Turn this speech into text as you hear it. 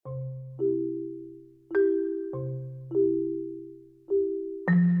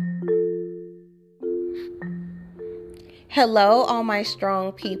Hello, all my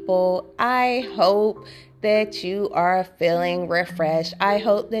strong people. I hope that you are feeling refreshed. I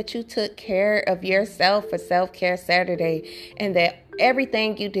hope that you took care of yourself for Self-Care Saturday and that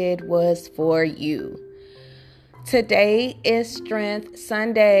everything you did was for you. Today is Strength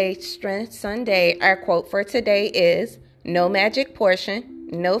Sunday. Strength Sunday. Our quote for today is, "No magic portion,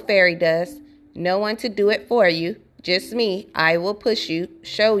 no fairy dust, no one to do it for you. Just me. I will push you,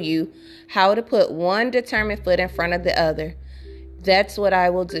 show you how to put one determined foot in front of the other. That's what I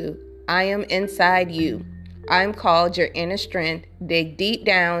will do. I am inside you. I'm called your inner strength. Dig deep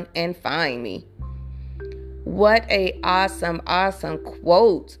down and find me." What a awesome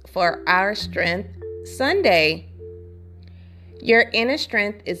quote for our Strength Sunday. Your inner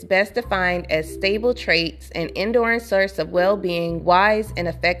strength is best defined as stable traits, an enduring source of well-being, wise and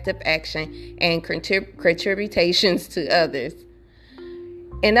effective action, and contributions to others.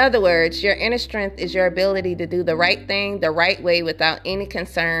 In other words, your inner strength is your ability to do the right thing the right way without any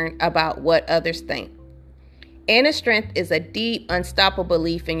concern about what others think. Inner strength is a deep, unstoppable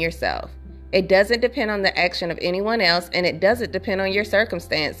belief in yourself. It doesn't depend on the action of anyone else, and it doesn't depend on your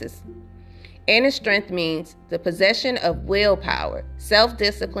circumstances. Inner strength means the possession of willpower,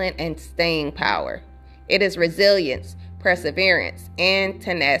 self-discipline, and staying power. It is resilience, perseverance, and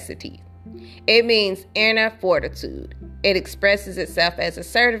tenacity. It means inner fortitude. It expresses itself as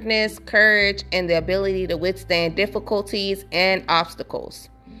assertiveness, courage, and the ability to withstand difficulties and obstacles.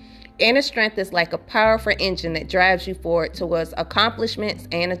 Inner strength is like a powerful engine that drives you forward towards accomplishments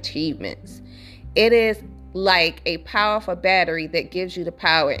and achievements. It is like a powerful battery that gives you the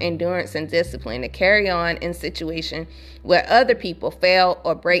power, endurance, and discipline to carry on in situations where other people fail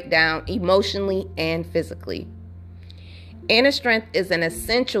or break down emotionally and physically. Inner strength is an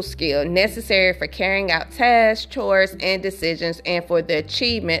essential skill necessary for carrying out tasks, chores, and decisions, and for the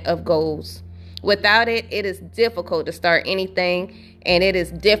achievement of goals. Without it, it is difficult to start anything, and it is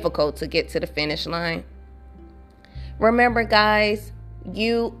difficult to get to the finish line. Remember, guys,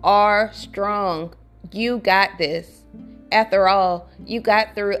 you are strong. You got this. After all, you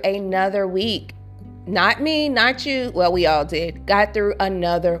got through another week. Not me, not you. Well, we all did. Got through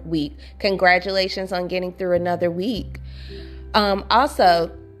another week. Congratulations on getting through another week. Also,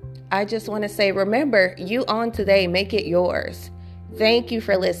 I just want to say, remember, you own today. Make it yours. Thank you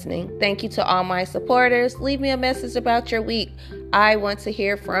for listening. Thank you to all my supporters. Leave me a message about your week. I want to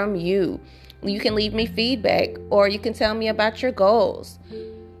hear from you. You can leave me feedback, or you can tell me about your goals.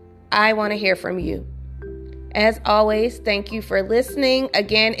 I want to hear from you. As always, thank you for listening.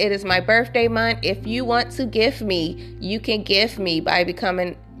 Again, it is my birthday month. If you want to gift me, you can gift me by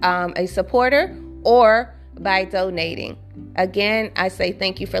becoming a supporter or by donating. Again, I say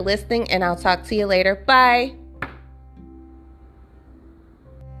thank you for listening, and I'll talk to you later. Bye.